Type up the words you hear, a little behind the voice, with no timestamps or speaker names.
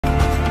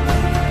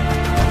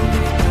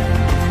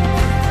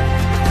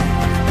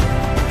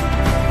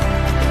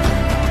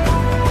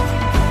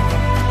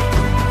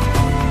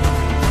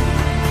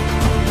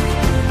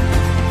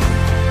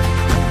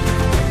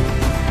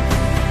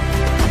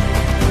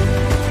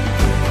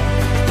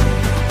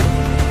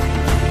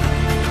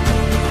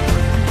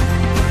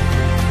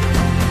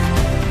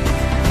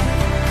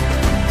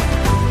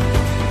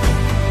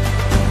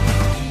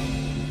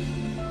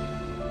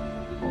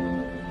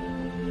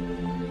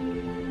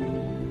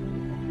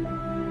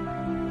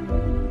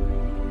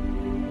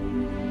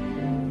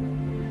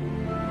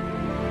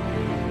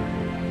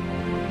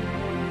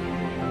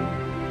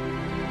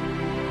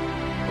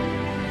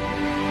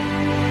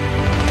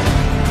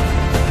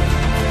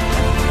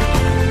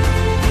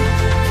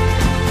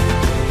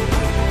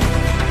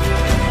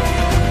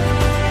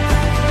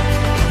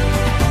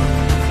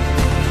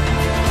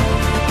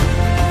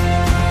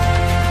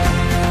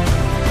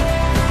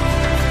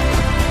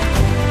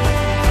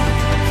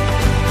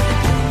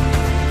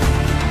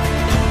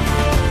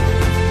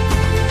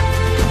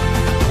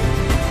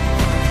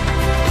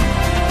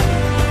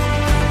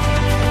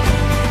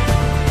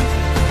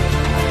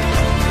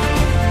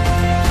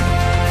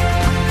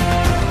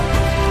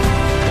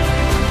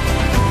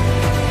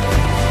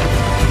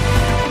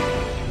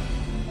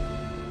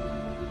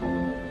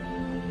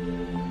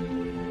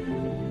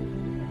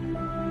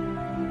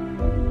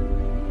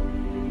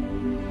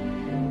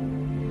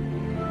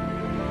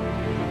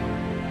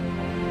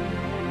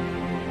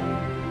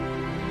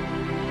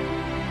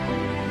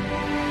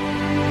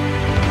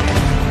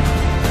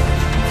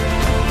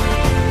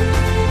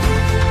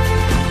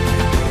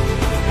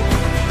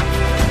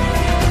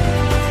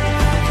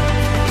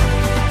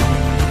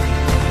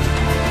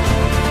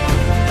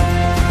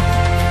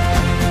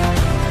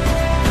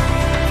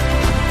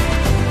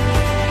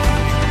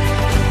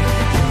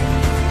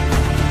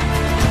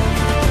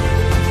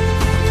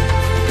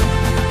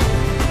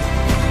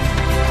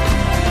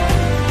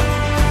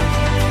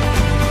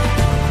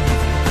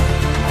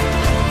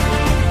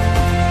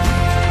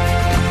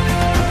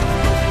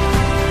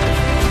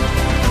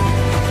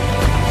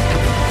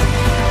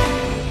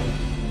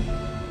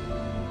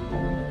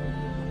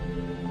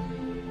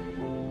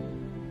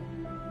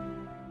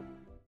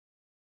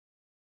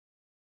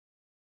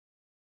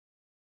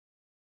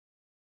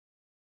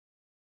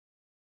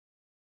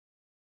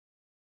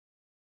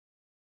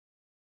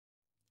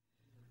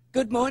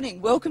Good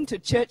morning. Welcome to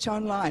Church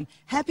Online.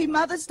 Happy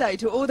Mother's Day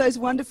to all those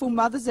wonderful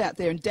mothers out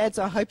there. And dads,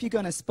 I hope you're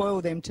going to spoil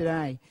them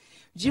today.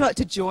 Would you like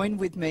to join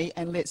with me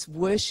and let's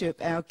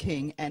worship our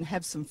King and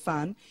have some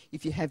fun?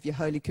 If you have your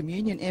Holy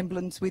Communion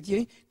emblems with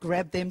you,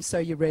 grab them so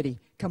you're ready.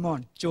 Come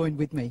on, join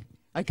with me.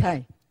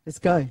 Okay, let's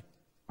go.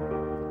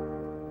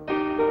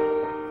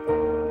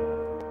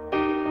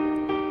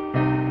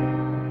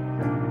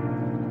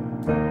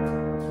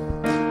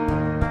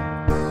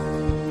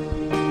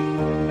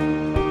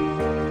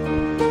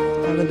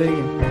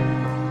 Hallelujah.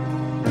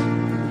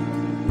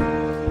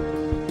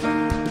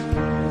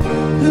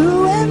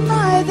 Who am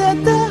I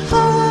that the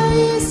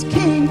highest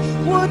King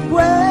would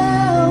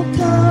welcome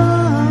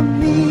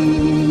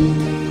me?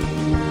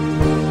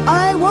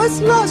 I was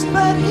lost,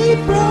 but he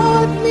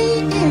brought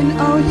me in.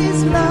 Oh,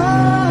 his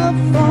love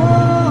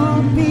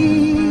for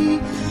me.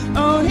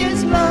 Oh,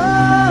 his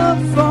love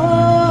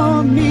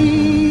for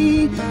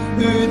me.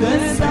 Who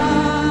the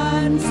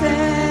Son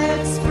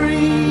sets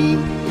free,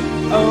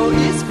 oh,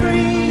 is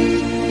free.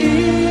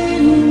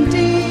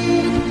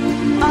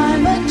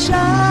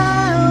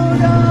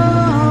 Child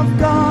of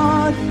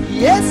God,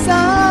 yes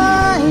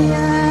I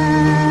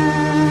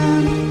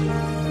am.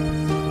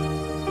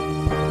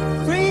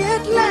 Free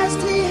at last,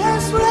 he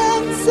has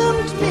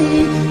ransomed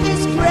me.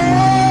 His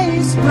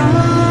grace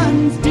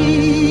runs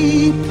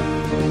deep.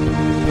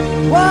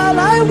 While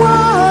I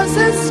was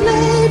a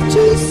slave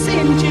to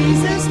sin,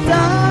 Jesus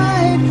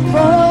died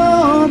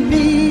for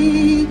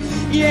me.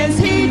 Yes,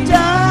 he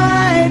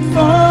died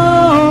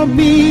for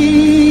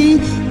me.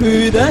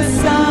 Who the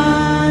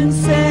Son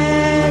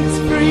sets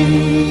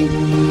free,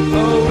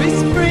 oh,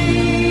 is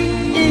free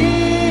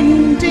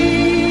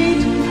indeed.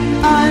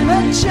 I'm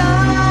a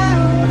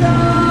child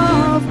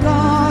of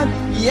God,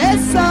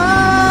 yes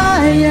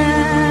I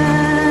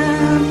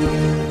am.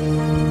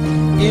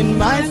 In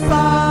my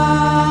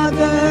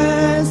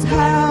Father's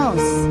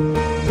house,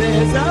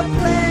 there's a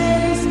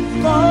place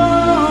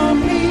for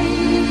me.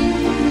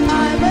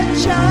 I'm a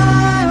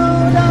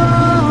child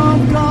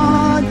of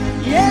God,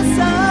 yes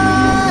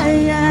I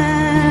am.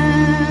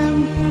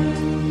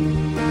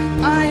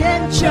 I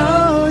am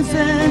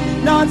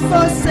chosen, not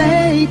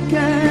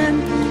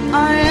forsaken.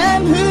 I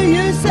am who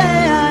you say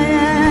I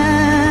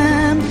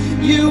am.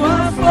 You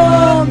are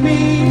for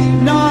me,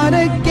 not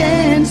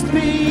against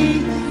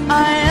me.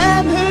 I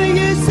am who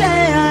you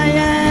say I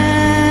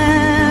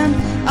am.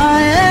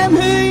 I am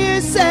who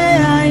you say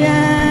I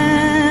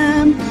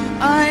am.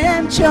 I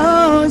am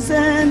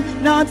chosen,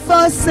 not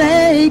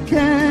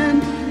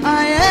forsaken.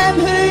 I am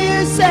who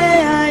you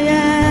say I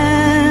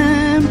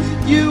am.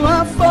 You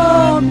are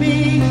for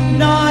me,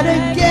 not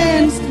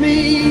against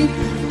me.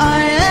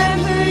 I am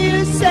who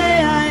you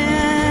say I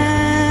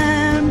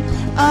am.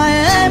 I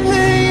am who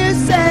you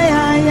say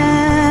I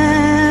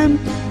am.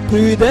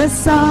 Who the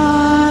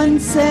Son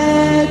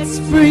sets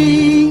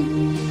free,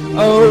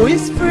 oh,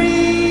 is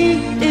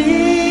free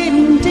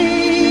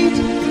indeed.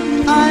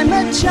 I'm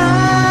a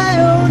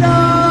child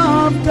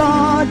of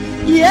God,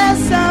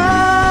 yes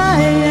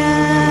I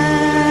am.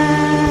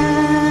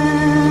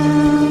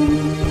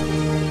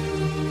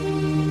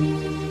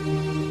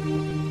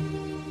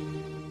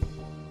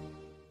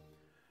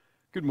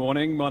 Good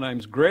morning, my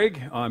name's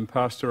Greg. I'm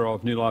pastor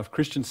of New Life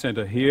Christian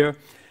Centre here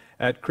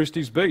at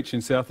Christie's Beach in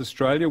South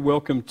Australia.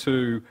 Welcome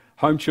to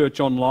Home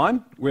Church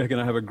Online. We're going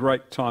to have a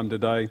great time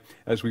today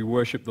as we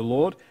worship the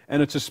Lord.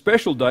 And it's a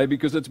special day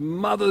because it's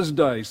Mother's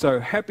Day. So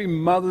happy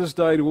Mother's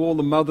Day to all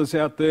the mothers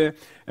out there.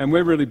 And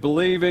we're really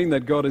believing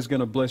that God is going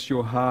to bless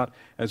your heart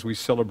as we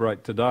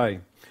celebrate today.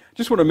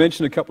 Just want to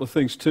mention a couple of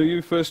things to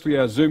you. Firstly,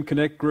 our Zoom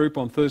Connect group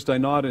on Thursday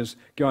night is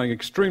going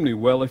extremely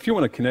well. If you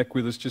want to connect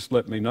with us, just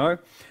let me know.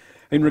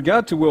 In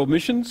regard to World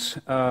Missions,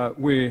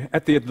 we're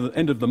at the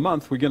end of the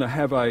month, we're going to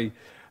have a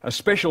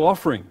special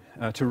offering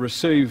to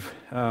receive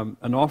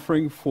an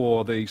offering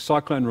for the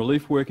cyclone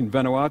relief work in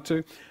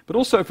Vanuatu, but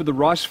also for the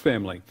Rice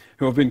family,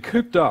 who have been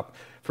cooped up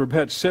for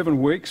about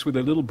 7 weeks with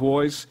their little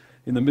boys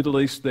in the Middle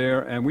East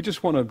there, and we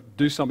just want to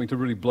do something to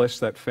really bless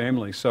that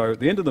family. So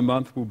at the end of the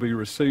month, we'll be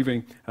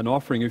receiving an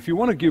offering. If you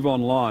want to give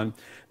online,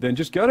 then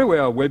just go to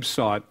our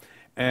website,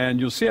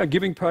 and you'll see our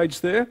giving page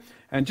there.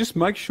 And just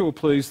make sure,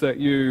 please, that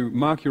you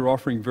mark your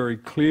offering very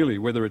clearly,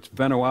 whether it's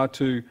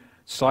Vanuatu,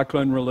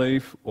 cyclone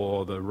relief,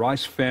 or the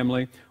Rice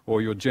family,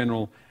 or your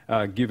general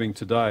giving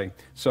today.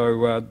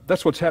 So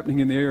that's what's happening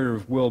in the area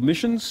of World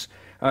Missions.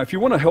 If you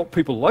want to help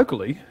people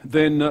locally,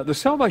 then the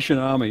Salvation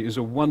Army is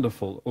a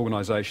wonderful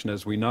organisation,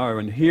 as we know.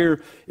 And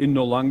here in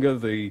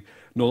Noarlunga, the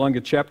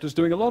Noarlunga chapter is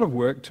doing a lot of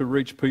work to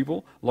reach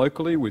people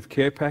locally with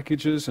care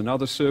packages and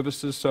other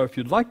services. So if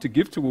you'd like to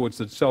give towards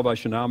the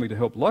Salvation Army to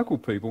help local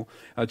people,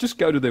 just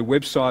go to their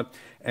website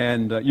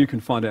and you can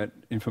find out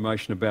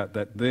information about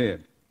that there.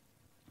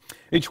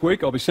 Each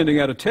week I'll be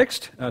sending out a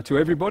text to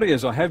everybody,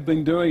 as I have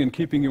been doing, and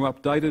keeping you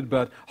updated,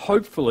 but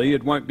hopefully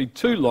it won't be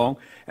too long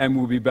and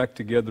we'll be back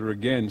together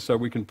again, so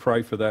we can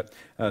pray for that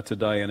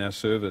today in our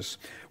service.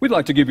 We'd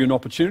like to give you an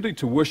opportunity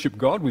to worship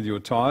God with your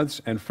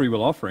tithes and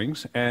freewill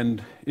offerings,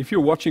 and if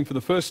you're watching for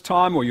the first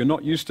time or you're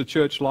not used to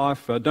church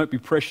life, don't be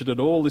pressured at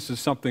all. This is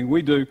something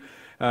we do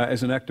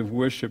as an act of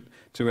worship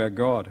to our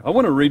God. I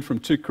want to read from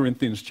 2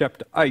 Corinthians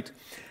chapter 8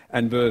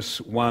 and verse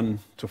 1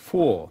 to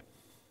 4.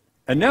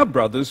 And now,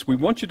 brothers, we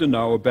want you to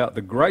know about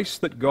the grace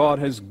that God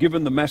has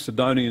given the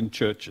Macedonian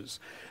churches.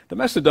 The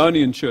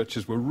Macedonian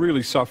churches were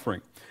really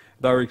suffering.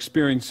 They were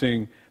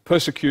experiencing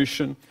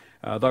persecution.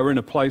 They were in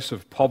a place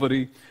of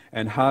poverty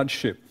and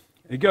hardship.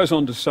 He goes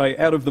on to say,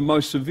 out of the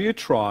most severe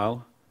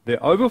trial,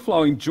 their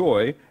overflowing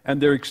joy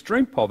and their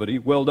extreme poverty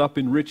welled up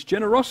in rich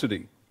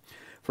generosity.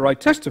 For I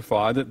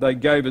testify that they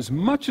gave as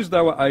much as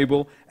they were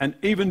able and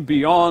even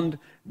beyond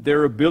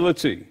their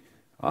ability.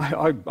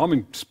 I'm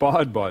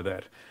inspired by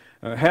that.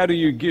 How do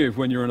you give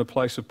when you're in a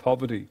place of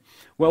poverty?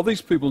 Well,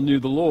 these people knew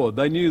the Lord.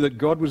 They knew that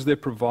God was their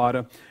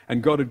provider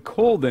and God had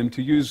called them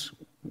to use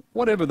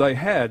whatever they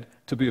had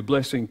to be a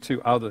blessing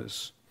to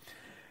others.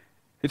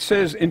 It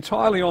says,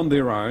 entirely on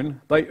their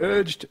own, they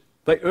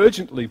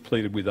urgently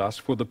pleaded with us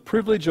for the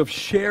privilege of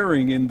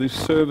sharing in this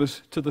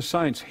service to the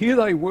saints. Here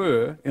they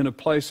were in a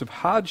place of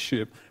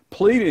hardship,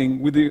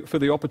 pleading for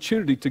the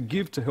opportunity to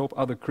give to help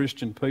other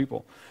Christian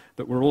people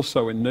that were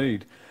also in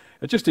need.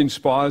 It just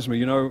inspires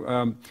me.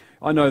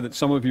 I know that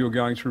some of you are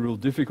going through real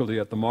difficulty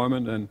at the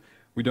moment, and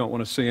we don't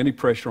want to see any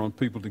pressure on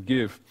people to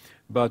give.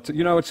 But,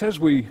 it's as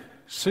we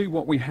see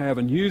what we have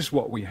and use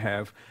what we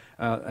have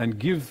and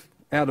give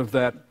out of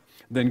that,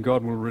 then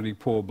God will really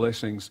pour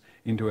blessings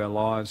into our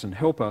lives and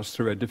help us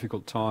through our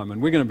difficult time.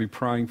 And we're going to be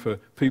praying for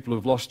people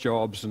who've lost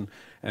jobs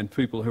and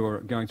people who are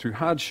going through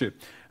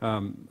hardship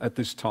at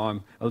this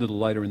time a little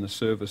later in the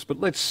service.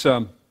 But let's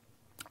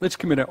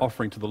commit our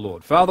offering to the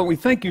Lord. Father, we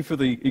thank you for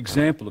the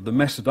example of the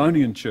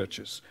Macedonian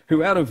churches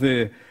who out of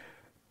their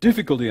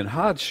difficulty and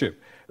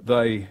hardship,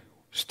 they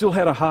still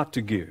had a heart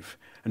to give.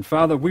 And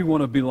Father, we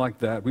want to be like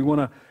that. We want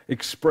to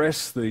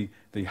express the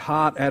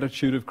heart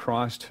attitude of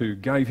Christ who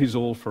gave his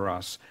all for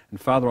us.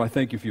 And Father, I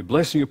thank you for your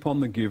blessing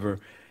upon the giver.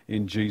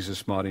 In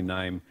Jesus' mighty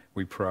name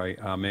we pray.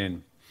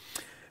 Amen.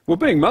 Well,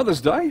 being Mother's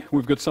Day,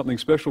 we've got something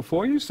special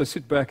for you, so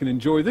sit back and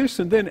enjoy this.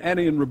 And then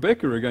Annie and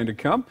Rebecca are going to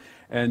come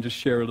and just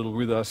share a little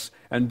with us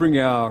and bring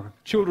our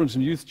Children's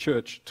and Youth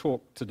Church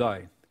talk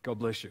today. God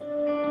bless you.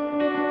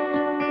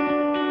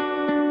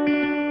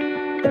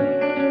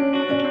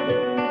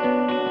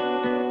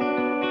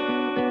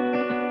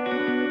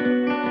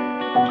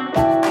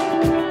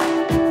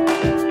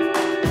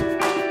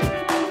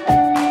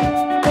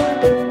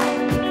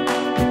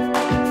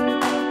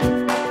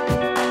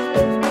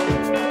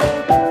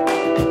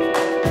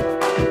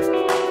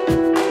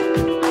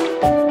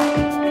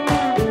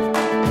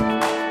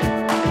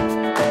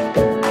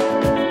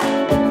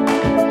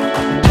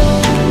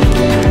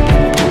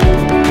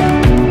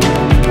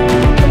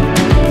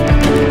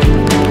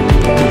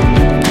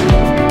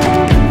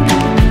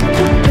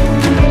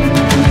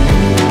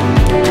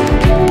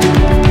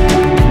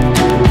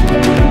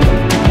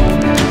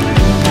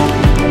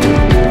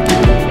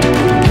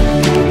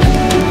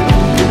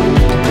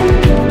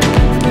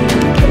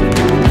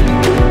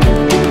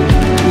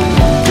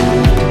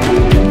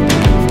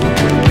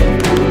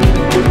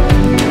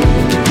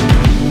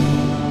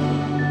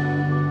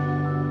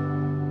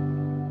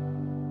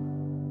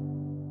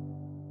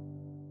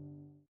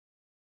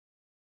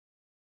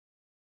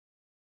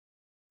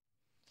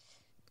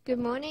 Good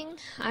morning,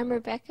 I'm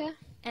Rebecca.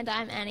 And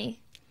I'm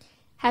Annie.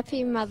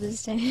 Happy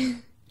Mother's Day.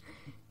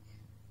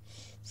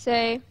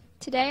 So,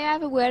 today I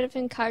have a word of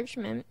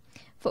encouragement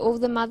for all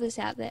the mothers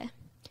out there.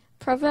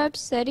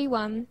 Proverbs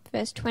 31,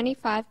 verse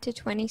 25 to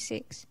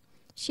 26.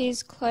 She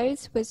is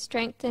clothed with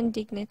strength and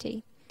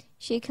dignity.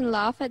 She can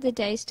laugh at the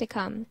days to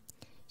come.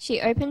 She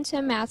opens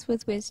her mouth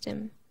with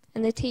wisdom,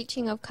 and the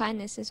teaching of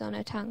kindness is on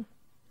her tongue.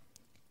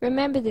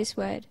 Remember this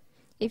word.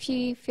 If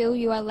you feel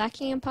you are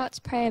lacking in parts,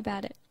 pray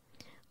about it.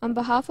 On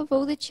behalf of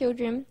all the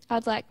children,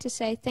 I'd like to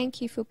say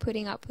thank you for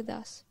putting up with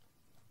us.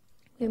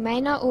 We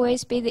may not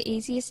always be the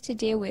easiest to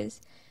deal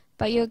with,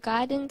 but your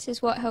guidance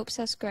is what helps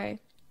us grow.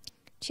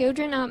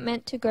 Children aren't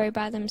meant to grow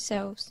by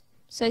themselves,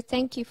 so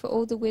thank you for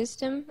all the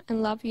wisdom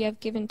and love you have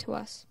given to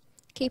us.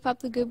 Keep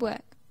up the good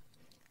work.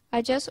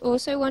 I just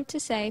also want to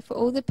say for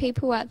all the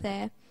people out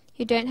there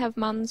who don't have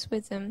mums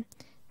with them,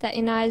 that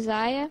in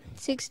Isaiah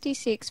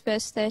 66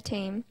 verse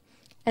 13,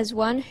 as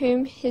one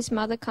whom his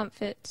mother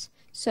comforts,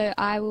 so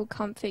I will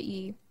comfort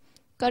you.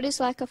 God is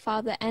like a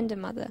father and a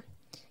mother.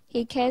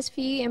 He cares for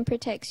you and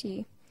protects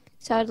you.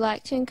 So I'd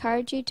like to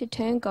encourage you to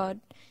turn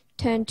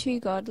to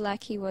God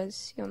like he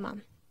was your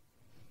mum.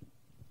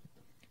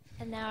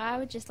 And now I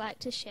would just like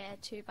to share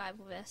 2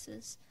 Bible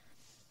verses.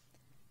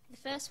 The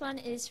first one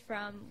is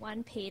from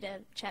 1 Peter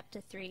chapter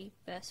 3,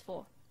 verse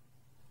 4.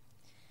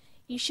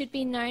 You should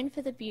be known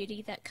for the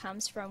beauty that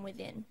comes from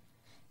within,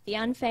 the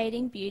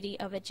unfading beauty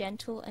of a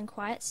gentle and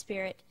quiet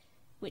spirit,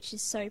 which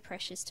is so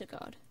precious to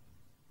God.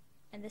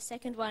 And the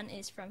second one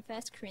is from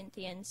 1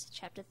 Corinthians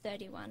chapter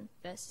 31,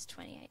 verses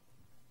 28.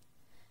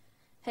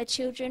 Her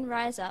children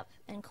rise up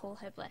and call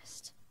her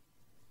blessed.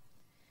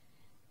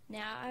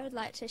 Now I would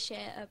like to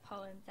share a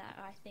poem that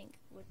I think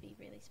would be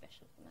really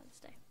special for Mother's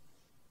Day.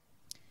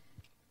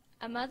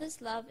 A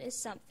mother's love is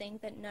something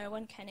that no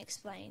one can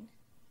explain.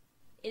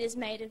 It is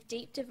made of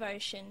deep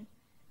devotion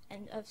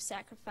and of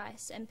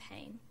sacrifice and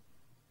pain.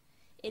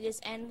 It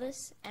is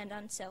endless and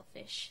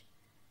unselfish,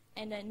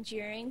 and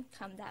enduring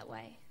come that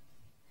way.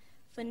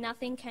 For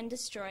nothing can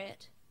destroy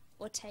it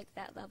or take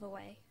that love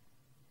away.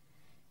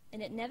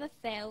 And it never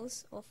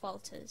fails or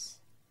falters.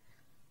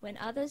 When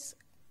others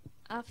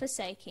are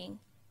forsaking,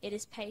 it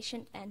is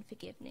patient and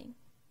forgiving.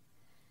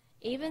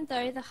 Even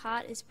though the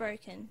heart is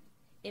broken,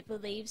 it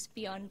believes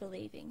beyond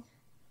believing,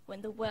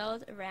 when the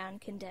world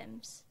around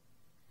condemns.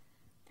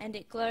 And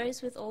it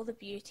glows with all the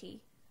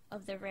beauty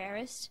of the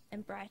rarest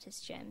and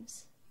brightest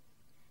gems.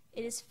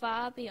 It is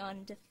far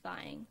beyond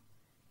defying,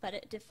 but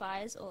it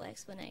defies all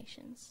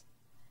explanations.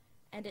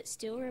 And it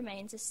still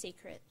remains a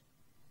secret,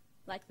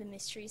 like the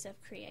mysteries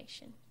of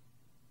creation.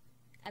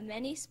 A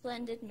many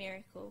splendid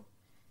miracle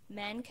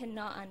man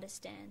cannot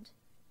understand,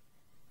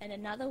 and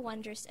another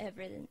wondrous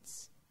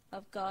evidence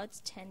of God's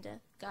tender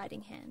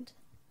guiding hand.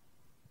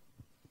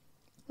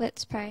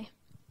 Let's pray.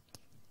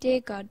 Dear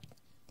God,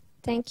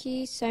 thank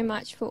you so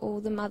much for all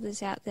the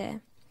mothers out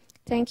there.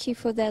 Thank you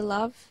for their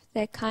love,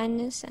 their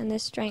kindness, and the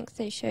strength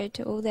they show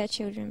to all their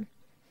children.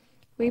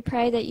 We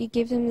pray that you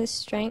give them the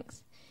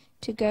strength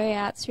to go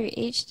out through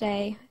each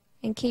day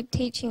and keep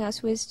teaching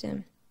us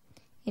wisdom.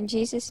 In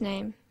Jesus'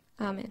 name,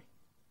 Amen.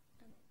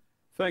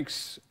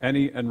 Thanks,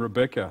 Annie and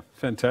Rebecca.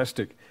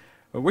 Fantastic.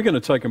 We're going to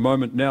take a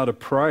moment now to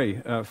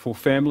pray for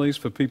families,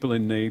 for people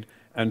in need,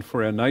 and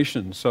for our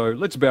nation. So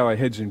let's bow our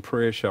heads in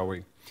prayer, shall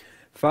we?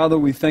 Father,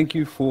 we thank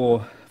you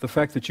for the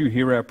fact that you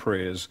hear our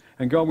prayers.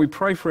 And God, we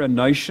pray for our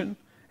nation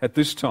at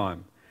this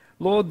time.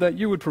 Lord, that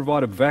you would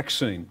provide a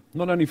vaccine,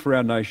 not only for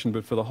our nation,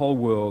 but for the whole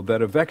world,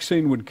 that a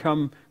vaccine would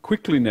come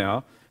quickly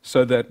now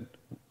so that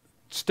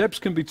steps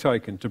can be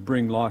taken to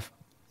bring life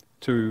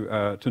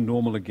to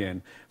normal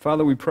again.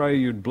 Father, we pray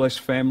you'd bless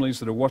families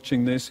that are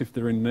watching this if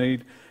they're in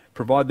need,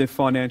 provide their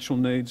financial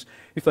needs.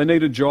 If they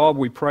need a job,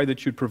 we pray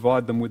that you'd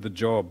provide them with a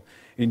job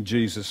in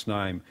Jesus'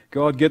 name.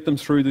 God, get them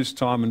through this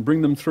time and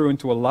bring them through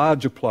into a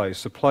larger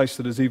place, a place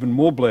that is even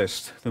more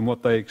blessed than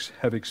what they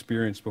have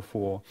experienced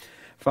before.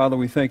 Father,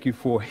 we thank you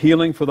for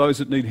healing for those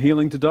that need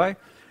healing today.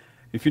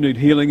 If you need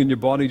healing in your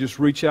body, just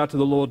reach out to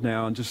the Lord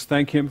now and just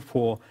thank him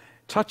for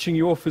touching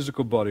your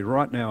physical body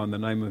right now in the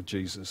name of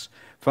Jesus.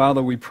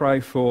 Father, we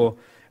pray for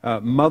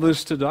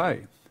mothers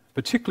today,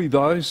 particularly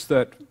those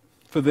that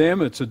for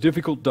them it's a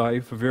difficult day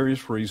for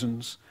various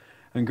reasons.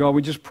 And God,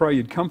 we just pray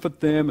you'd comfort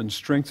them and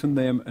strengthen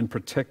them and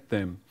protect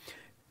them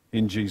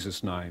in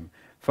Jesus' name.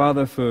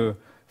 Father, for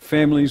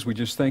families, we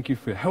just thank you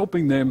for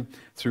helping them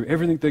through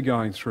everything they're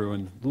going through.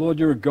 And Lord,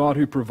 you're a God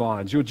who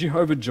provides. You're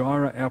Jehovah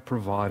Jireh, our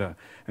provider.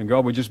 And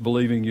God, we're just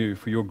believing you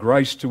for your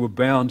grace to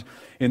abound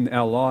in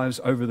our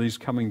lives over these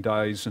coming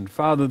days. And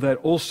Father, that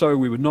also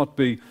we would not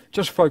be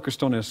just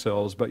focused on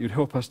ourselves, but you'd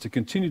help us to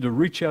continue to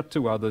reach out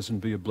to others and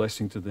be a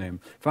blessing to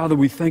them. Father,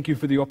 we thank you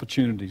for the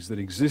opportunities that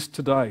exist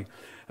today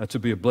to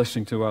be a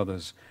blessing to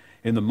others.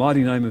 In the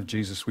mighty name of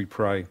Jesus we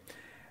pray.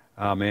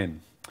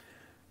 Amen.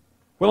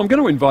 Well, I'm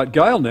going to invite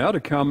Gail now to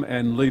come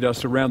and lead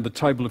us around the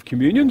table of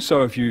communion.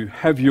 So if you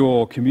have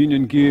your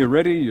communion gear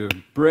ready, your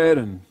bread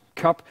and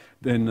cup,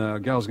 then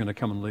Gail's going to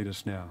come and lead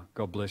us now.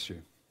 God bless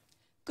you.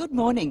 Good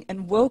morning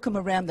and welcome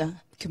around the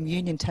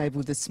communion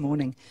table this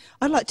morning.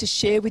 I'd like to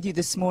share with you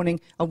this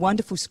morning a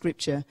wonderful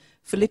scripture,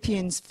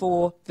 Philippians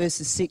 4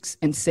 verses 6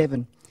 and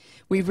 7.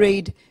 We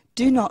read,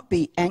 "Do not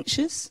be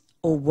anxious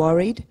or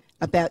worried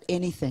about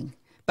anything,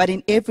 but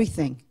in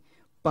everything,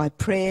 by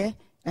prayer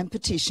and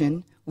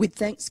petition, with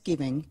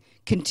thanksgiving,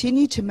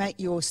 continue to make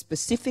your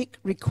specific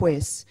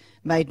requests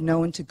made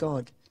known to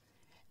God.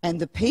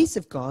 And the peace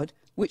of God,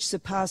 which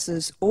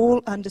surpasses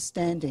all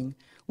understanding,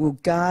 will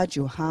guard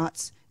your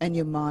hearts and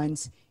your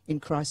minds in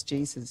Christ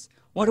Jesus."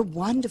 What a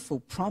wonderful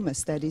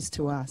promise that is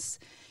to us.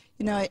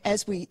 You know,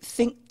 as we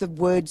think the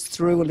words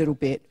through a little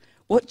bit,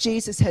 what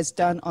Jesus has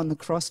done on the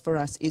cross for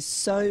us is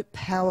so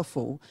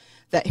powerful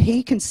that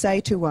he can say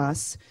to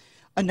us,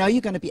 I know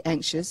you're going to be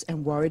anxious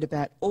and worried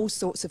about all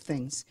sorts of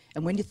things.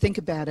 And when you think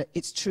about it,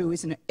 it's true,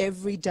 isn't it?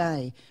 Every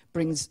day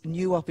brings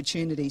new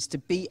opportunities to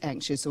be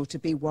anxious or to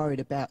be worried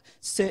about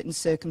certain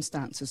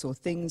circumstances or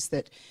things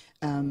that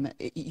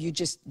you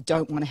just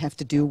don't want to have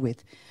to deal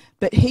with.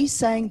 But he's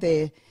saying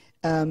there,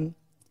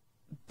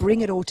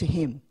 bring it all to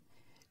him.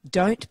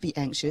 Don't be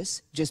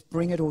anxious, just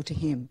bring it all to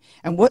him.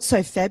 And what's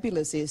so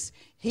fabulous is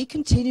he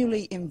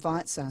continually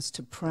invites us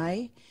to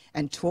pray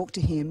and talk to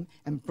him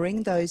and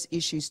bring those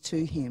issues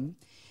to him.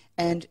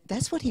 And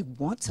that's what he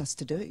wants us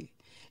to do.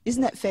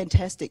 Isn't that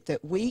fantastic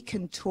that we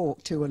can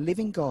talk to a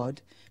living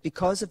God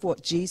because of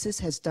what Jesus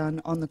has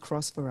done on the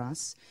cross for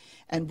us,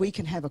 and we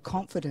can have a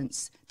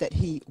confidence that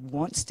he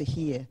wants to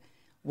hear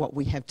what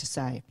we have to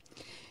say.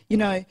 You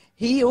know,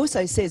 he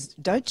also says,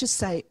 don't just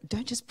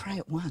pray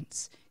at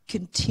once.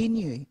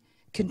 Continue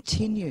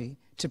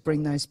to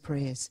bring those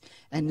prayers.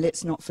 And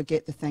let's not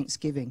forget the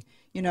thanksgiving.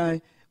 You know,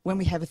 when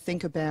we have a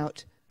think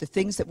about the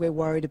things that we're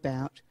worried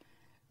about,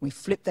 we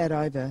flip that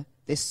over,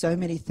 there's so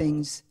many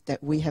things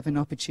that we have an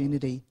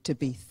opportunity to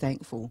be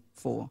thankful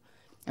for.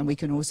 And we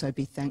can also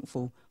be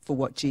thankful for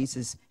what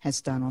Jesus has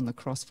done on the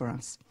cross for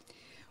us.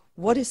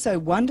 What is so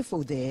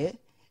wonderful there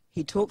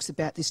he talks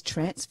about this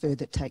transfer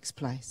that takes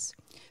place.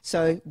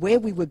 So where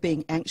we were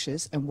being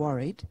anxious and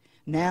worried,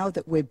 now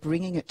that we're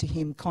bringing it to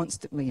him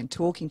constantly and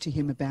talking to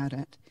him about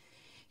it,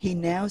 he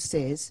now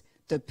says,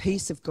 the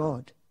peace of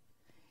God.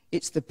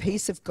 It's the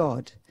peace of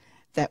God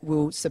that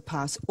will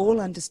surpass all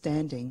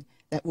understanding,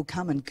 that will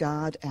come and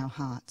guard our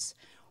hearts.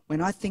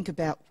 When I think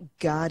about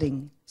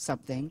guarding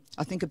something,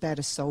 I think about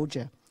a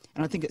soldier.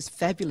 And I think it's a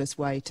fabulous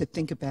way to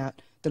think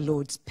about the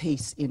Lord's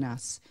peace in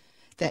us,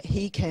 that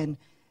he can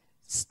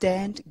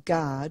stand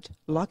guard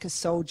like a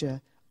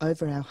soldier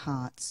over our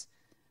hearts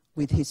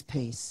with his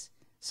peace,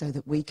 so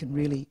that we can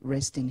really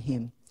rest in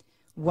him.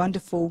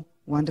 Wonderful,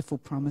 wonderful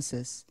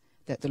promises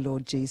that the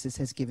Lord Jesus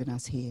has given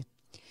us here.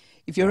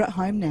 If you're at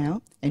home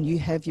now and you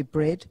have your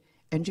bread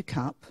and your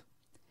cup,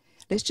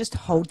 let's just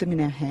hold them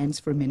in our hands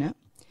for a minute,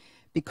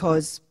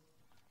 because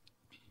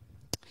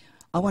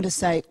I want to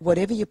say,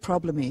 whatever your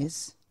problem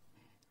is,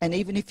 and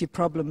even if your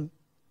problem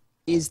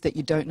is that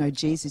you don't know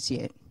Jesus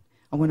yet,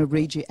 I want to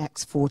read you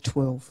Acts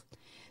 4:12.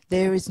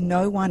 There is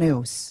no one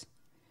else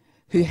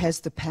who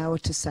has the power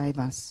to save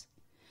us,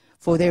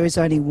 for there is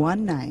only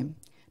one name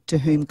to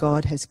whom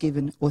God has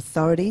given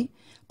authority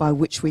by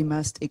which we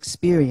must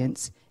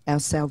experience our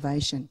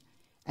salvation,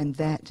 and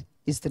that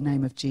is the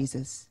name of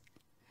Jesus.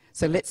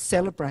 So let's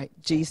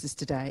celebrate Jesus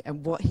today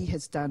and what he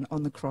has done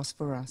on the cross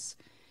for us.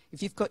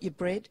 If you've got your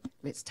bread,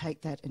 let's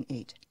take that and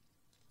eat.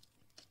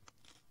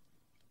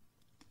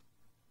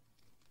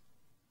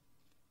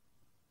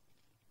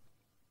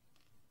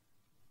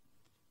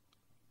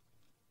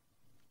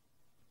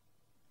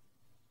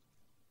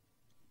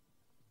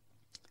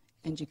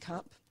 And your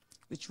cup,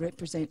 which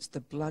represents the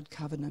blood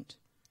covenant.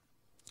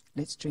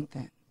 Let's drink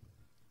that.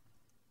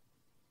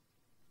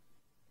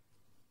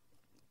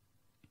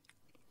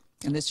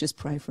 And let's just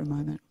pray for a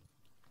moment.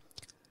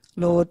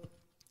 Lord,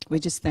 we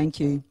just thank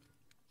you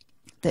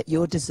that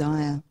your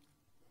desire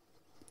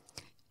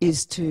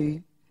is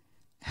to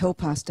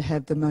help us to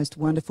have the most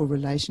wonderful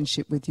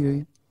relationship with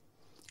you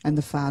and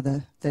the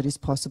Father that is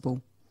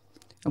possible.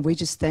 And we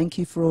just thank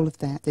you for all of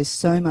that. There's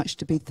so much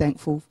to be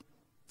thankful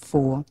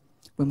for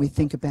when we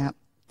think about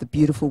the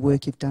beautiful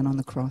work you've done on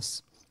the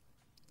cross.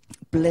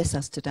 Bless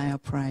us today, I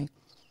pray,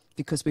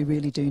 because we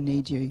really do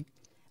need you.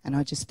 And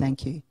I just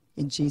thank you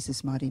in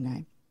Jesus' mighty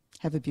name.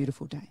 Have a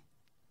beautiful day.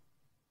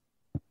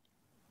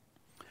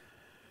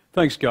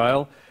 Thanks,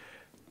 Gail.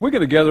 We're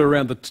going to gather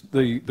around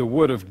the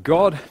Word of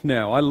God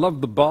now. I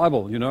love the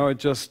Bible. You know, it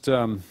just,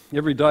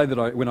 every day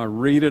that when I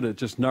read it, it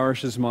just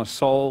nourishes my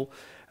soul,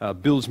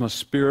 builds my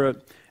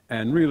spirit,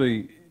 and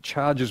really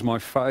charges my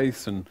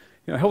faith, and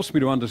helps me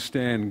to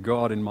understand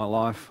God in my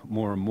life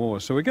more and more.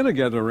 So we're going to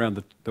gather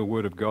around the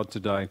Word of God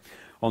today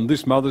on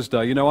this Mother's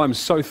Day. You know, I'm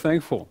so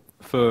thankful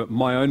for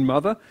my own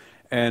mother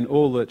and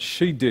all that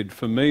she did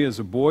for me as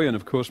a boy, and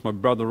of course my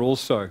brother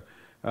also.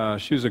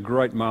 She was a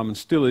great mum and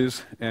still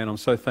is, and I'm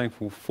so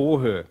thankful for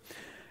her.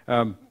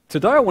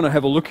 Today I want to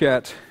have a look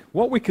at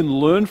what we can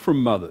learn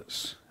from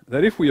mothers,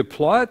 that if we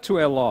apply it to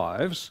our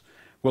lives,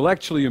 will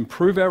actually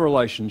improve our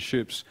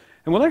relationships,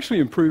 and will actually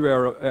improve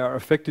our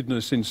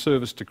effectiveness in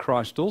service to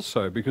Christ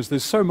also, because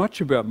there's so much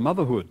about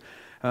motherhood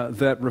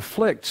that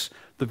reflects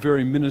the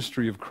very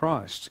ministry of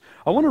Christ.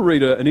 I want to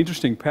read an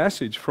interesting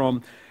passage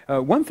from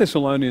 1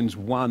 Thessalonians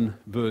 1,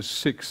 verse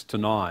 6 to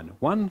 9.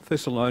 1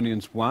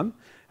 Thessalonians 1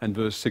 and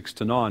verse 6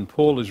 to 9.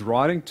 Paul is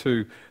writing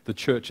to the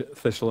church at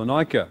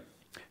Thessalonica.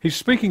 He's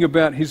speaking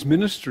about his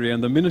ministry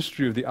and the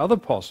ministry of the other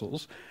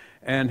apostles,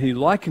 and he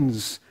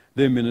likens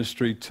their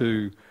ministry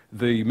to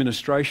the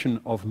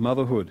ministration of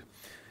motherhood.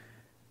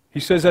 He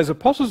says, as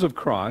apostles of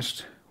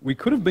Christ, we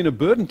could have been a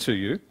burden to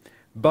you,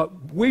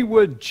 but we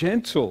were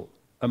gentle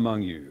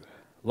among you,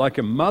 like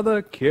a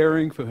mother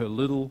caring for her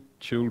little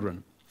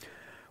children.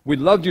 We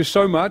loved you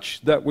so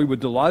much that we were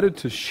delighted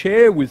to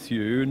share with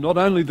you not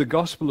only the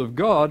gospel of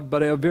God,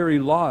 but our very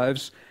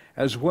lives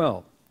as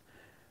well,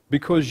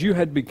 because you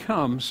had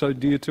become so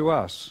dear to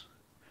us.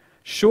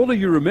 Surely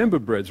you remember,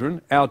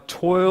 brethren, our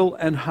toil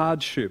and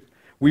hardship.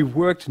 We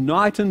worked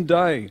night and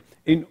day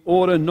in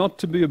order not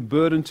to be a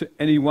burden to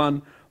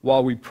anyone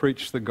while we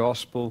preach the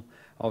gospel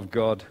of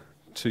God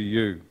to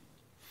you.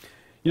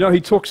 You know,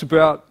 he talks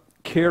about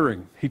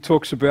caring. He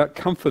talks about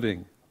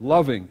comforting,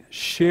 loving,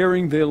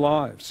 sharing their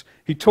lives.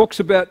 He talks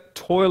about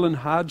toil and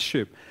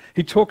hardship.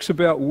 He talks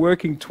about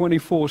working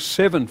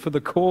 24/7 for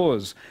the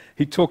cause.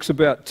 He talks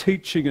about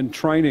teaching and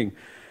training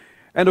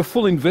and a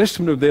full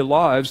investment of their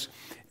lives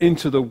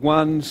into the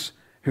ones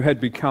who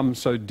had become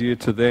so dear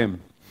to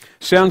them.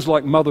 Sounds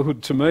like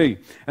motherhood to me.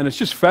 And it's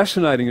just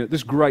fascinating that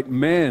this great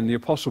man, the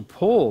Apostle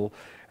Paul,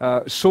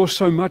 saw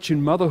so much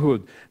in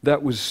motherhood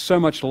that was so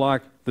much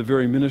like the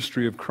very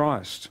ministry of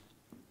Christ.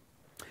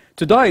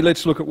 Today,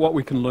 let's look at what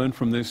we can learn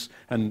from this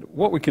and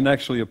what we can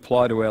actually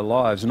apply to our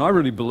lives. And I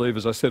really believe,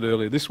 as I said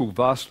earlier, this will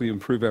vastly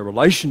improve our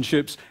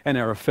relationships and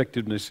our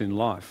effectiveness in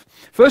life.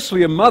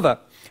 Firstly, a mother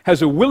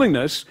has a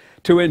willingness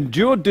to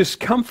endure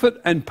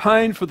discomfort and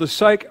pain for the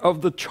sake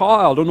of the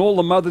child. And all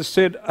the mothers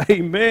said,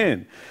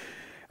 amen.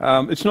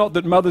 It's not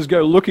that mothers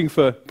go looking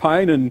for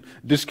pain and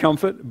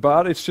discomfort,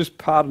 but it's just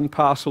part and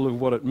parcel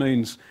of what it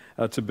means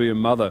to be a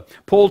mother.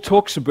 Paul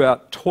talks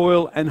about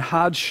toil and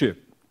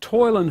hardship,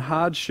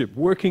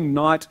 working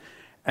night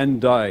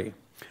and day,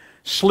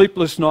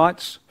 sleepless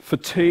nights,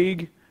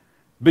 fatigue,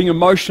 being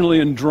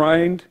emotionally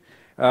drained,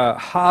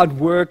 hard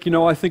work. You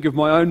know, I think of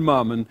my own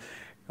mum, and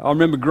I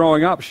remember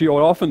growing up, she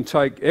would often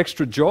take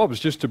extra jobs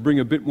just to bring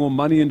a bit more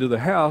money into the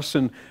house.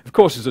 And of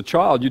course, as a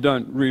child, you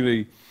don't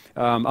really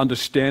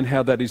understand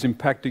how that is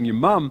impacting your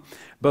mum.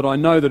 But I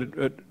know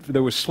that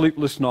there were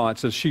sleepless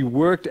nights as she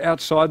worked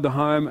outside the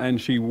home and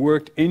she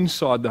worked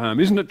inside the home.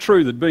 Isn't it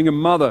true that being a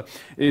mother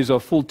is a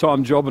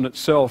full-time job in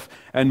itself,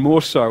 and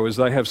more so as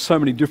they have so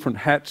many different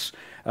hats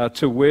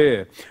to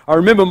wear? I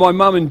remember my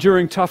mum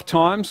enduring tough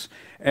times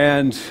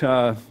and,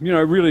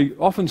 really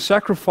often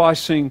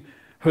sacrificing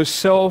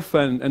herself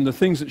and the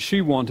things that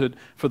she wanted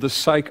for the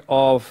sake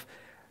of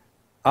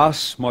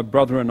us, my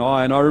brother and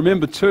I. And I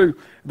remember too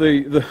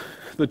the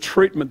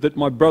treatment that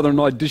my brother and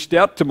I dished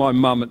out to my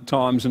mum at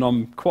times, and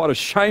I'm quite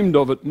ashamed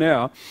of it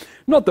now.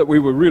 Not that we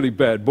were really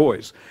bad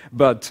boys,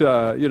 but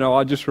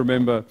I just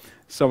remember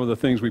some of the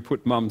things we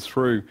put mum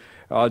through.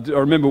 I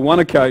remember one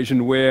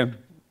occasion where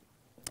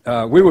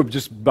we were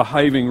just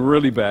behaving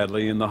really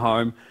badly in the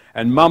home,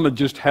 and mum had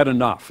just had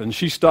enough, and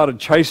she started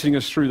chasing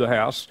us through the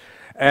house.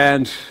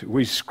 And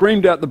we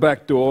screamed out the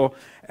back door,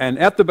 and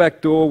out the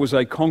back door was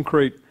a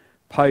concrete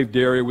paved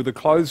area with a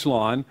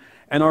clothesline.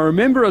 And I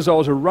remember as I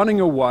was running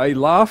away,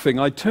 laughing,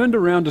 I turned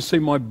around to see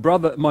my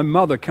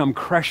mother come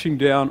crashing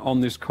down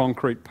on this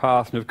concrete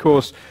path. And of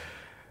course,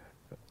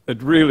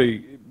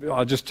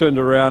 I just turned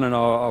around and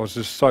I was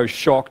just so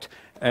shocked.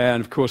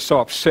 And of course, so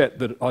upset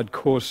that I'd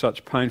caused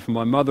such pain for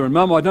my mother. And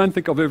Mum, I don't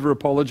think I've ever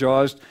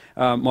apologised.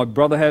 My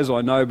brother has,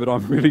 I know, but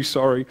I'm really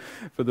sorry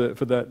for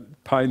that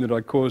pain that I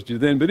caused you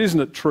then. But isn't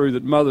it true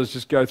that mothers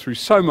just go through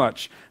so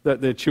much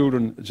that their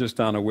children just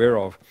aren't aware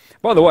of?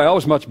 By the way, I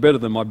was much better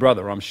than my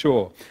brother, I'm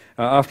sure.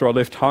 After I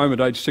left home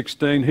at age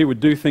 16, he would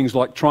do things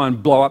like try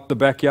and blow up the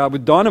backyard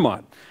with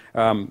dynamite.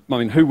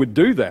 Who would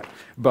do that?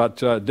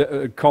 But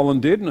Colin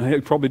did, and he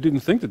probably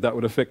didn't think that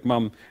would affect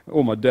Mum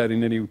or my dad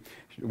in any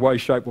way,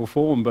 shape or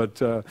form, but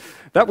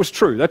that was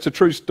true. That's a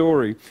true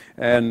story.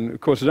 And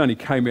of course, it only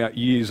came out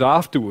years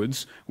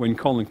afterwards when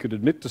Colin could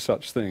admit to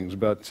such things.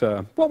 But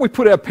what we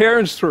put our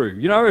parents through,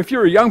 if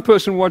you're a young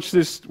person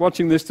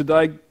watching this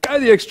today, go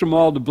the extra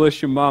mile to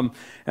bless your mum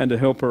and to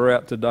help her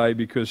out today,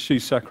 because she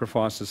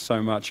sacrifices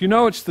so much.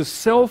 It's the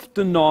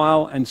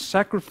self-denial and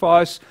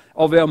sacrifice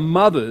of our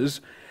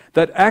mothers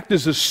that act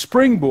as a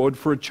springboard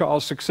for a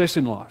child's success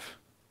in life.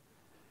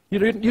 You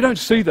don't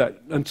see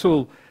that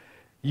until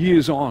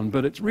years on,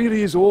 but it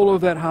really is all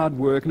of that hard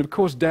work, and of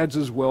course dads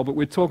as well, but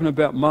we're talking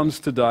about mums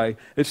today.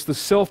 It's the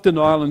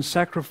self-denial and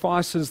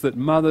sacrifices that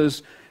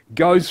mothers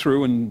go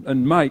through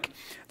and make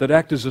that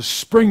act as a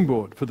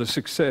springboard for the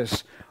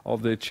success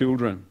of their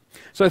children.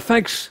 So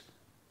thanks,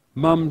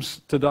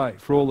 mums, today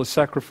for all the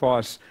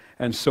sacrifice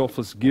and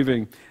selfless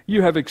giving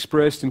you have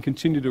expressed and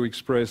continue to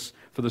express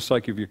for the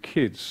sake of your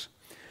kids.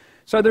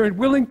 So they're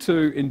willing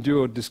to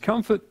endure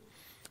discomfort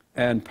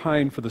and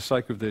pain for the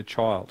sake of their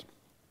child.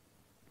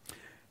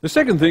 The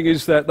second thing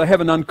is that they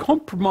have an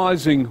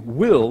uncompromising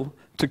will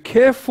to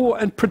care for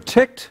and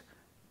protect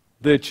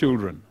their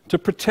children,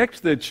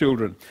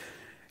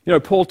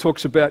 Paul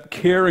talks about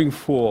caring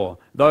for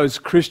those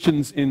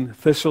Christians in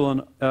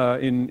Thessalonica.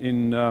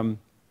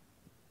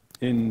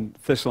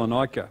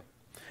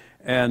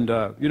 And,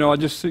 I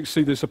just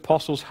see this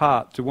apostle's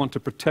heart to want to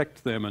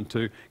protect them and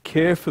to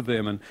care for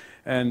them.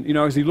 And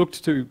as he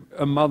looked to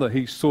a mother,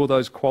 he saw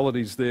those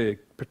qualities there,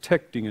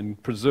 protecting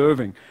and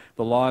preserving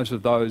the lives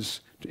of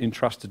those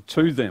entrusted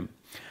to them.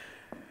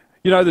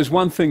 There's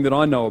one thing that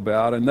I know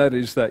about, and that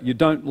is that you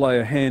don't lay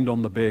a hand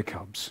on the bear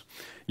cubs.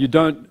 You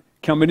don't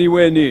come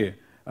anywhere near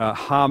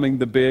harming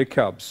the bear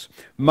cubs.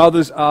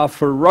 Mothers are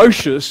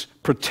ferocious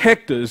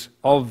protectors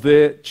of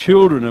their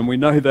children, and we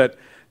know that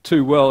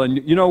too well.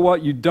 And you know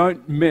what? You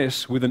don't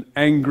mess with an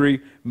angry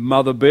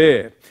mother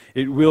bear.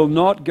 It will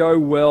not go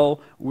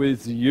well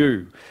with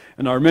you.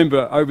 And I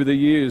remember over the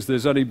years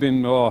there's only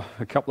been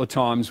a couple of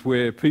times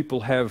where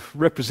people have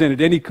represented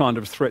any kind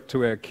of threat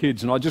to our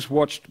kids. And I just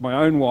watched my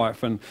own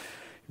wife, and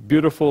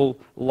beautiful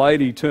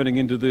lady turning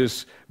into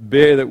this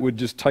bear that would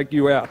just take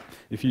you out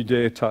if you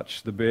dare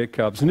touch the bear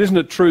cubs. And isn't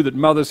it true that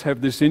mothers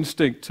have this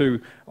instinct to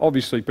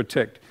obviously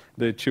protect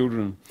their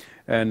children?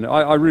 And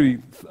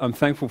I'm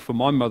thankful for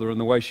my mother and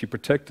the way she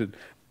protected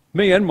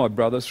me and my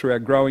brothers through our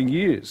growing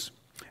years.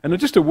 And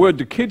just a word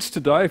to kids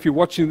today, if you're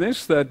watching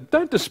this, that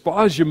don't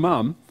despise your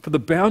mum for the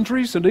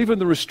boundaries and even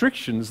the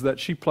restrictions that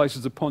she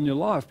places upon your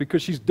life,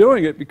 because she's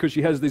doing it because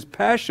she has this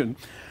passion,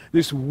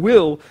 this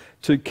will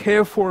to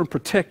care for and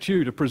protect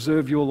you, to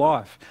preserve your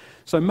life.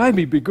 So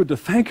maybe it'd be good to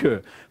thank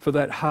her for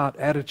that heart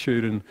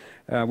attitude,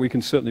 and we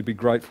can certainly be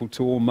grateful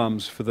to all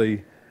mums for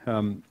the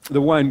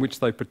way in which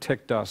they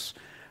protect us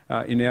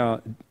in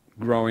our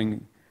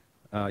growing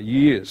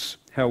years.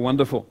 How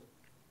wonderful.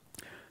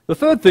 The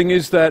third thing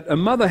is that a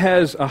mother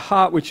has a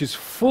heart which is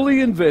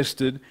fully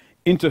invested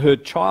into her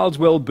child's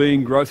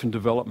well-being, growth and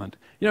development.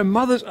 You know,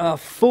 mothers are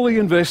fully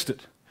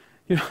invested.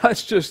 You know,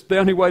 that's just the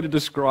only way to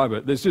describe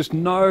it. There's just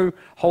no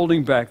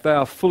holding back. They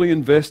are fully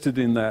invested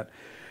in that.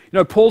 You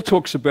know, Paul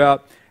talks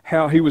about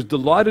how he was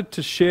delighted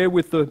to share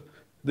with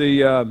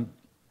the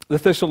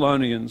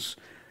Thessalonians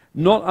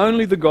not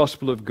only the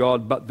gospel of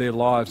God, but their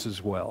lives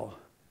as well.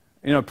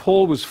 You know,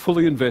 Paul was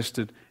fully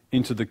invested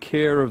into the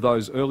care of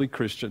those early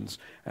Christians,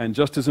 and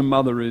just as a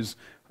mother is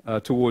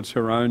towards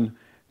her own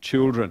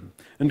children.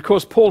 And of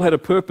course, Paul had a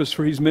purpose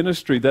for his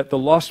ministry, that the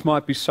lost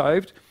might be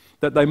saved,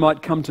 that they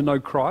might come to know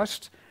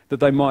Christ, that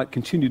they might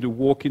continue to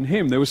walk in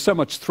him. There was so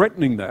much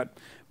threatening that,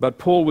 but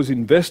Paul was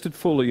invested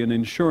fully in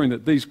ensuring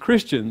that these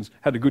Christians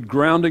had a good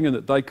grounding and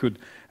that they could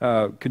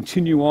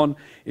continue on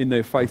in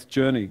their faith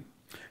journey.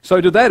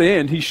 So to that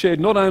end, he shared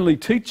not only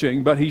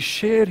teaching, but he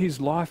shared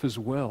his life as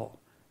well.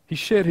 He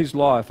shared his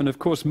life, and of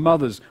course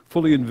mothers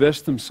fully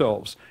invest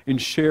themselves in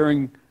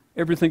sharing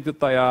everything that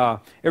they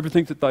are,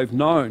 everything that they've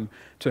known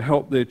to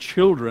help their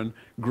children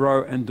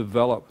grow and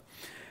develop.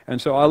 And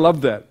so I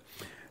love that.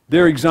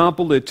 Their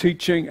example, their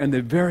teaching, and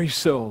their very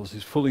selves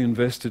is fully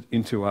invested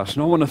into us.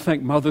 And I want to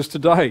thank mothers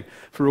today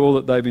for all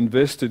that they've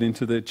invested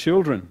into their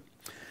children.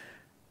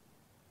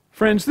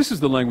 Friends, this is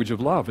the language of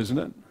love, isn't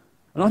it?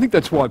 And I think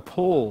that's why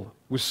Paul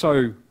was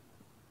so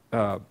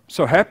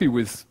happy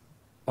with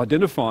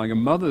identifying a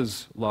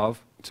mother's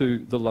love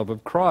to the love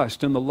of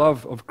Christ and the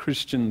love of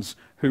Christians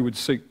who would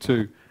seek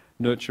to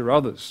nurture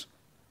others.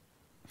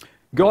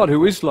 God,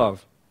 who is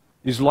love,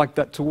 is like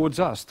that towards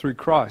us through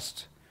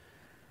Christ.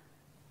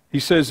 He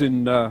says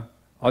in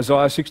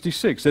Isaiah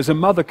 66, "As a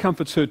mother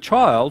comforts her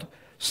child,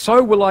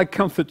 so will I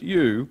comfort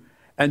you,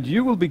 and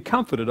you will be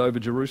comforted over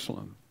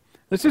Jerusalem."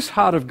 There's this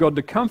heart of God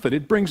to comfort.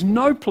 It brings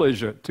no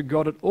pleasure to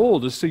God at all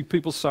to see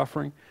people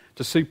suffering,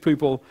 to see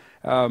people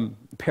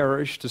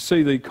perish, to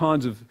see the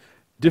kinds of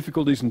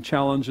difficulties and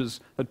challenges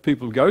that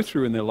people go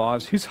through in their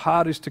lives. His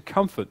heart is to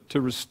comfort,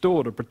 to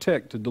restore, to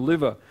protect, to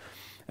deliver.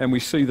 And we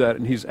see that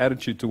in his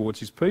attitude towards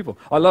his people.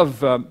 I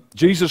love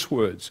Jesus'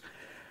 words.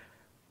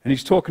 And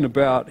he's talking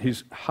about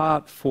his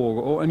heart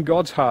for, and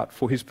God's heart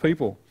for his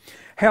people.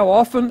 "How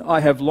often I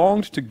have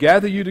longed to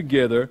gather you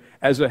together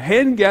as a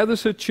hen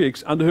gathers her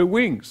chicks under her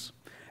wings,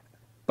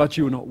 but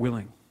you were not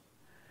willing."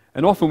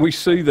 And often we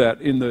see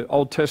that in the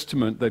Old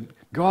Testament, that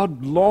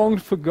God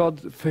longed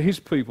for his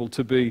people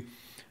to be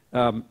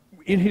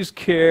in his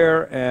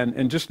care,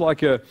 and just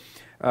like a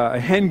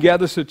hen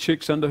gathers her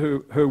chicks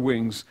under her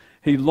wings,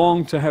 he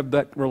longed to have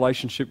that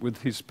relationship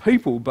with his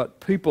people,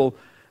 but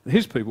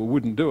his people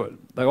wouldn't do it.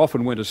 They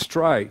often went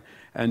astray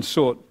and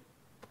sought,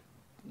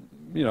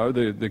 you know,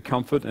 their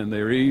comfort and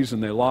their ease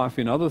and their life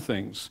in other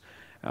things.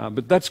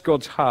 But that's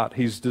God's heart.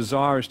 His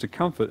desire is to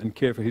comfort and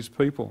care for his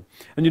people.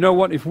 And you know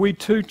what? If we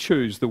too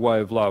choose the way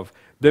of love,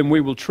 then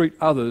we will treat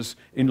others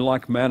in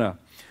like manner.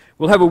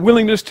 We'll have a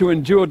willingness to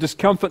endure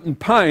discomfort and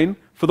pain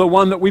for the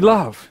one that we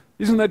love.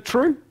 Isn't that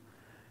true?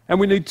 And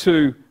we need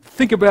to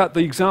think about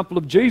the example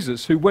of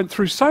Jesus, who went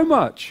through so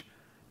much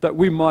that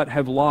we might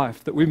have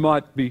life, that we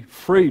might be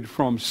freed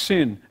from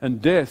sin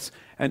and death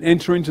and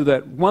enter into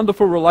that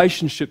wonderful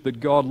relationship that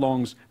God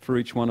longs for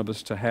each one of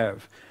us to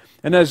have.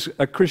 And as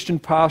a Christian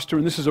pastor,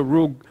 and this is a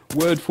real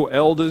word for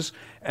elders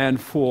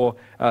and for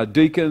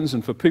deacons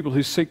and for people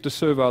who seek to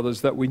serve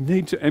others, that we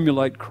need to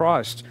emulate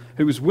Christ,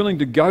 who was willing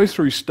to go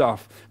through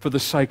stuff for the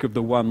sake of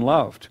the one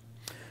loved.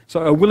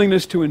 So a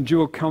willingness to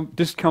endure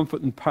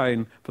discomfort and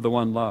pain for the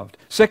one loved.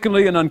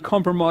 Secondly, an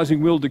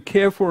uncompromising will to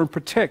care for and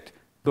protect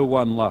the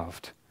one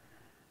loved.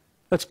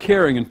 That's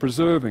caring and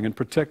preserving and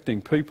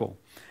protecting people.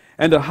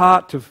 And a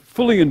heart to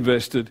fully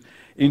invested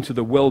into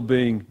the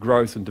well-being,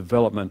 growth and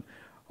development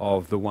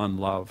of the one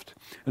loved.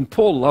 And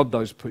Paul loved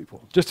those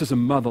people, just as a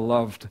mother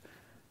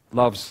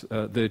loves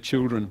their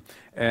children.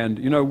 And,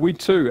 you know, we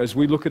too, as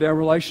we look at our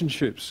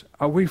relationships,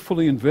 are we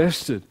fully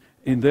invested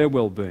in their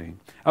well-being?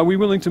 Are we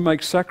willing to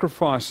make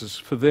sacrifices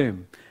for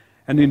them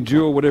and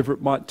endure whatever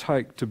it might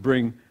take to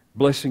bring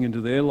blessing into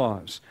their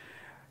lives?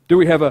 Do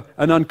we have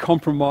an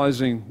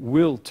uncompromising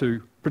will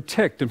to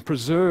protect and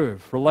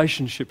preserve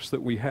relationships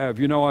that we have?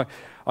 You know,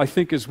 I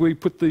think as we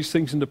put these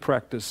things into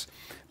practice,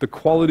 the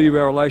quality of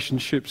our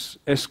relationships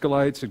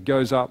escalates, it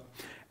goes up,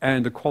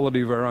 and the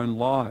quality of our own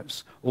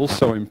lives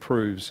also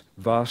improves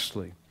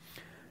vastly.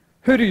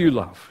 Who do you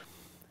love?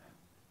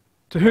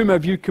 To whom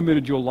have you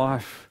committed your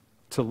life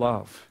to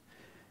love?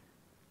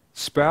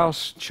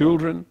 Spouse,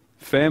 children,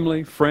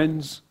 family,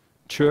 friends,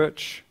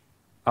 church,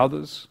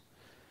 others?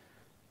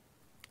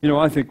 You know,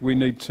 I think we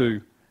need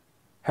to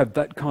have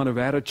that kind of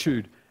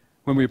attitude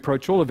when we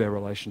approach all of our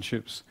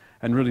relationships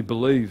and really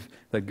believe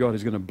that God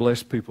is going to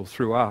bless people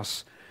through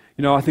us.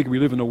 You know, I think we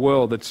live in a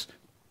world that's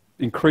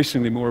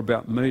increasingly more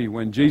about me.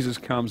 When Jesus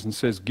comes and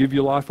says, give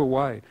your life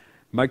away,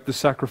 make the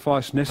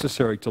sacrifice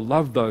necessary to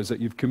love those that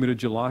you've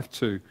committed your life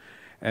to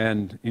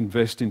and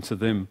invest into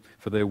them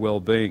for their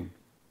well-being.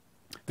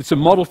 It's a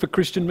model for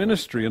Christian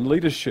ministry and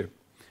leadership.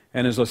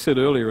 And as I said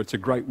earlier, it's a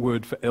great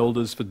word for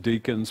elders, for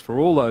deacons, for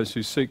all those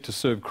who seek to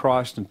serve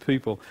Christ and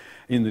people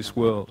in this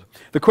world.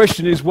 The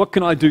question is, what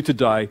can I do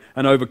today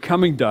and over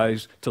coming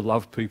days to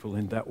love people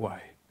in that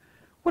way?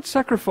 What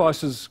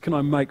sacrifices can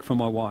I make for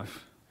my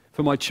wife,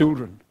 for my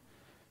children,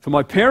 for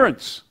my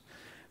parents,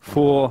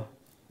 for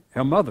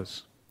our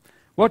mothers?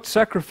 What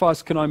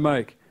sacrifice can I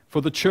make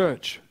for the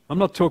church? I'm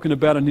not talking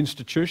about an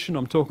institution,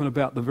 I'm talking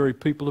about the very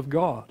people of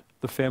God,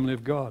 the family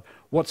of God.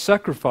 What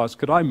sacrifice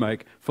could I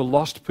make for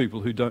lost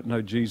people who don't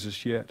know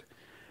Jesus yet?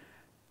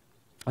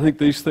 I think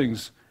these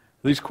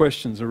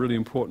questions are really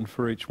important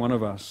for each one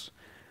of us.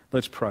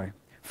 Let's pray.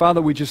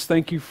 Father, we just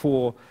thank you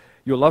for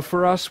your love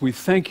for us. We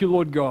thank you,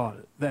 Lord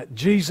God, that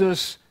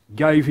Jesus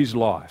gave his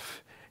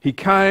life. He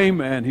came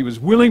and he was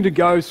willing to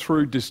go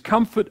through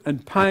discomfort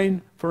and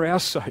pain for our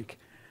sake.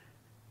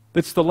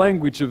 That's the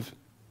language of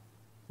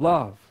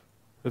love,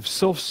 of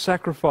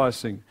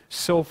self-sacrificing,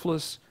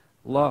 selfless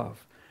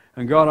love.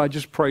 And God, I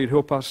just pray you'd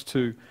help us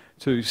to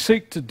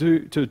seek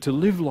to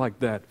live like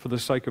that for the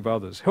sake of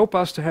others. Help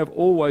us to have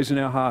always in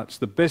our hearts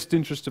the best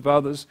interest of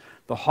others,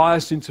 the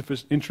highest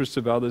interest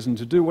of others, and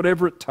to do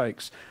whatever it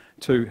takes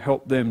to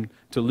help them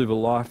to live a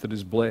life that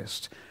is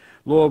blessed.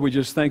 Lord, we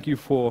just thank you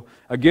for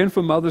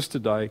mothers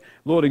today.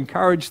 Lord,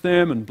 encourage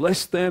them and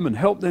bless them and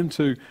help them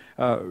to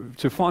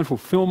find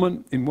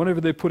fulfillment in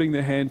whatever they're putting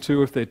their hand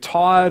to. If they're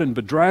tired and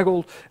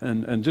bedraggled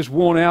and just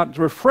worn out,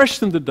 refresh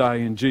them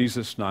today in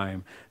Jesus'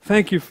 name.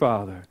 Thank you,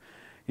 Father,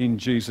 in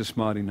Jesus'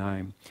 mighty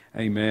name.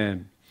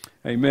 Amen.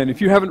 Amen.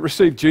 If you haven't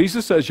received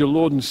Jesus as your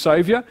Lord and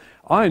Saviour,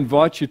 I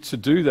invite you to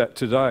do that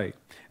today.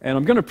 And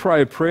I'm going to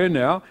pray a prayer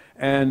now,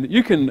 and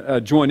you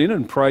can join in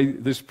and pray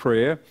this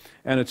prayer.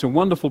 And it's a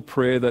wonderful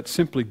prayer that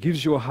simply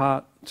gives your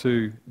heart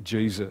to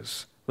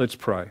Jesus. Let's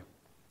pray.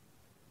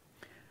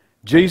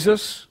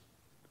 Jesus,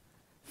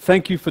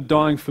 thank you for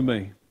dying for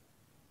me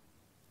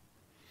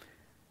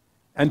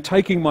and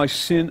taking my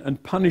sin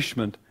and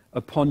punishment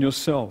upon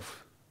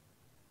yourself.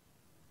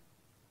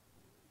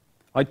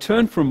 I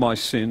turn from my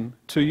sin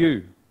to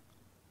you.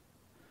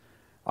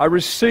 I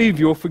receive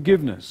your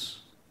forgiveness.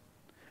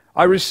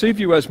 I receive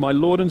you as my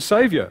Lord and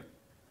Saviour.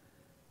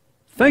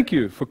 Thank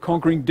you for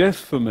conquering death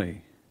for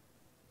me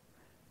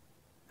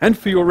and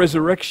for your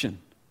resurrection,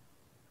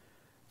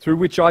 through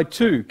which I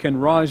too can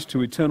rise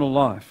to eternal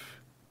life.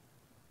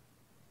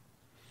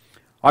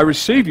 I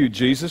receive you,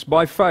 Jesus,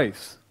 by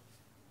faith.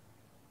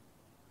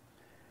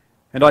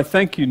 And I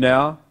thank you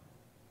now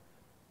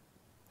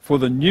for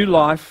the new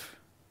life,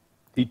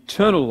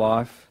 eternal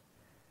life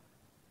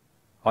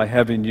I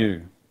have in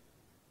you.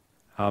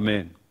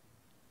 Amen.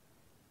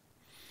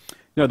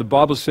 You know, the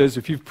Bible says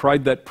if you've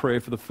prayed that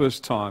prayer for the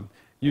first time,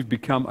 you've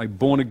become a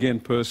born-again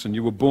person.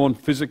 You were born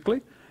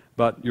physically,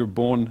 but you're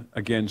born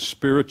again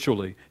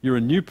spiritually. You're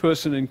a new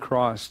person in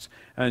Christ.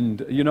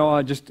 And, you know,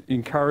 I just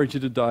encourage you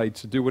today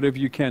to do whatever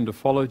you can to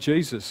follow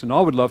Jesus. And I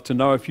would love to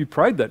know if you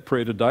prayed that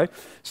prayer today.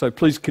 So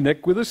please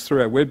connect with us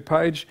through our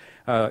webpage,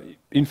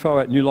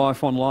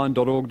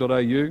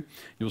 info@newlifeonline.org.au.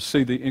 You'll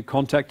see the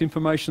contact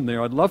information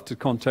there. I'd love to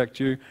contact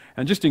you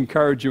and just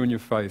encourage you in your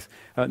faith.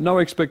 No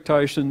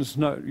expectations,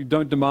 you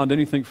don't demand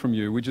anything from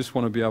you. We just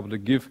want to be able to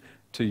give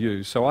to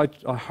you. So I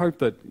hope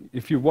that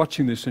if you're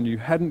watching this and you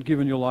hadn't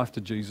given your life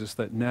to Jesus,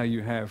 that now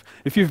you have.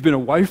 If you've been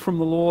away from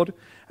the Lord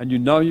and you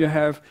know you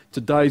have,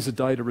 today's a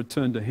day to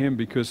return to him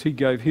because he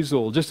gave his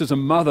all. Just as a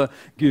mother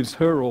gives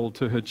her all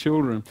to her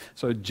children,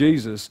 so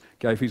Jesus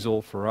gave his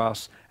all for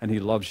us and he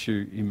loves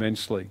you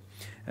immensely.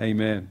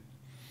 Amen.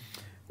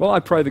 Well, I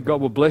pray that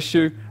God will bless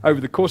you over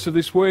the course of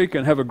this week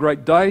and have a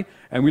great day.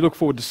 And we look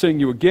forward to seeing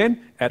you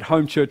again at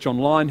Home Church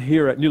Online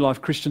here at New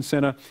Life Christian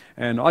Centre.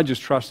 And I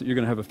just trust that you're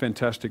going to have a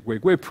fantastic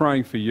week. We're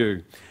praying for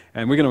you.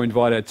 And we're going to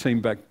invite our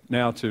team back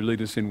now to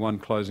lead us in one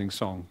closing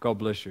song. God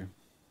bless you.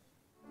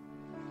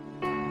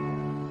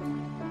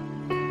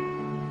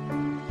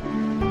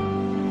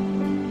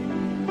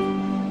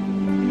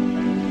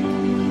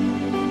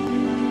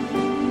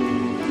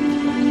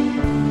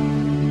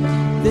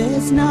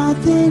 There's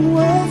nothing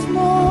worth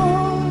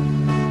more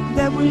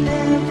that will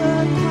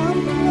ever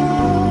come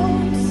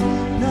close.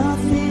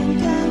 Nothing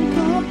can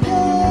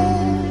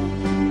compare.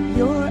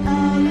 You're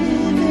our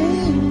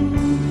living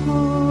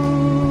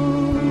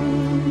hope.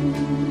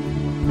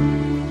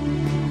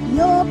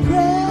 Your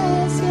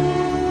presence.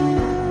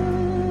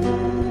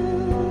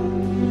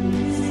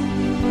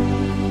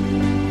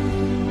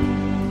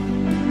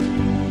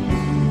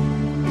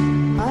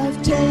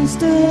 I've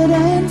tasted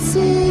and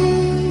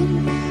seen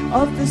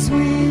of the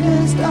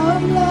sweetest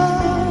of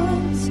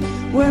loves,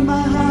 where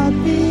my heart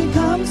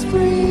becomes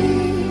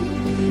free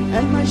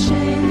and my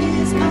shame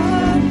is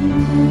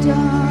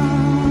undone.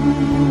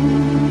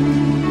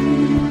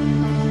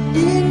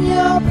 In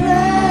your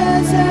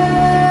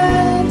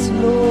presence,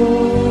 Lord.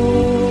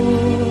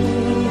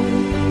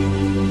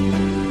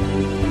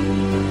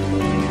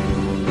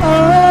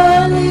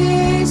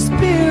 Holy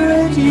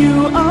Spirit,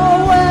 you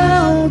are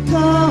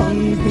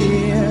welcome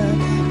here.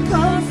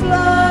 Come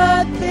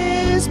flood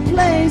this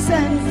place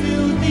and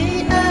fill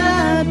the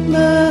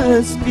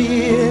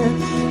atmosphere.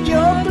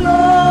 Your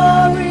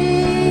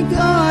glory,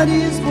 God, That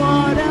is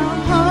what our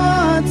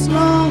hearts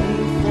long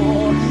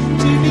for,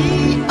 to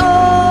be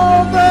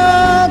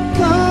overcome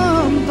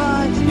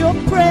by your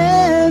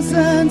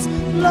presence,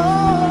 Lord.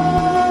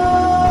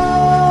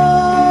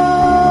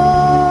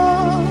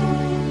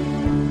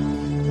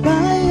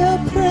 By your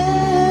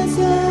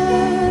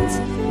presence,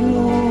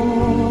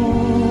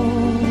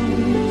 Lord.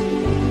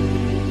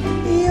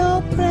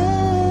 Your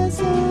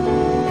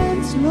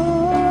presence,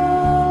 Lord.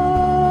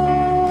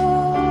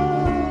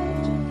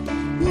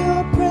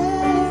 Your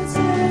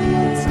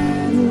presence,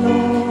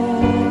 Lord.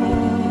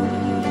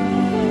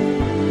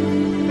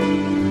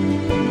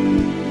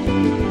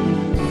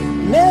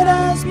 Let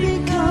us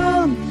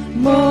become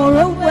more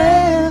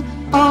aware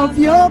of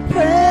your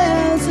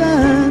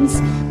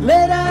presence.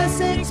 Let us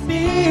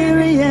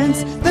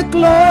experience the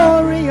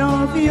glory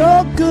of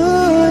your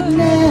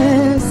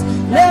goodness.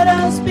 Let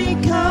us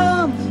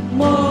become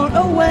more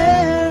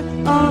aware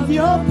of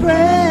your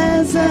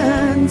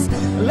presence.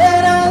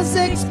 Let us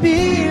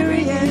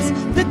experience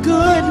the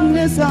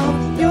goodness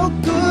of your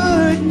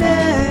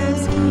goodness.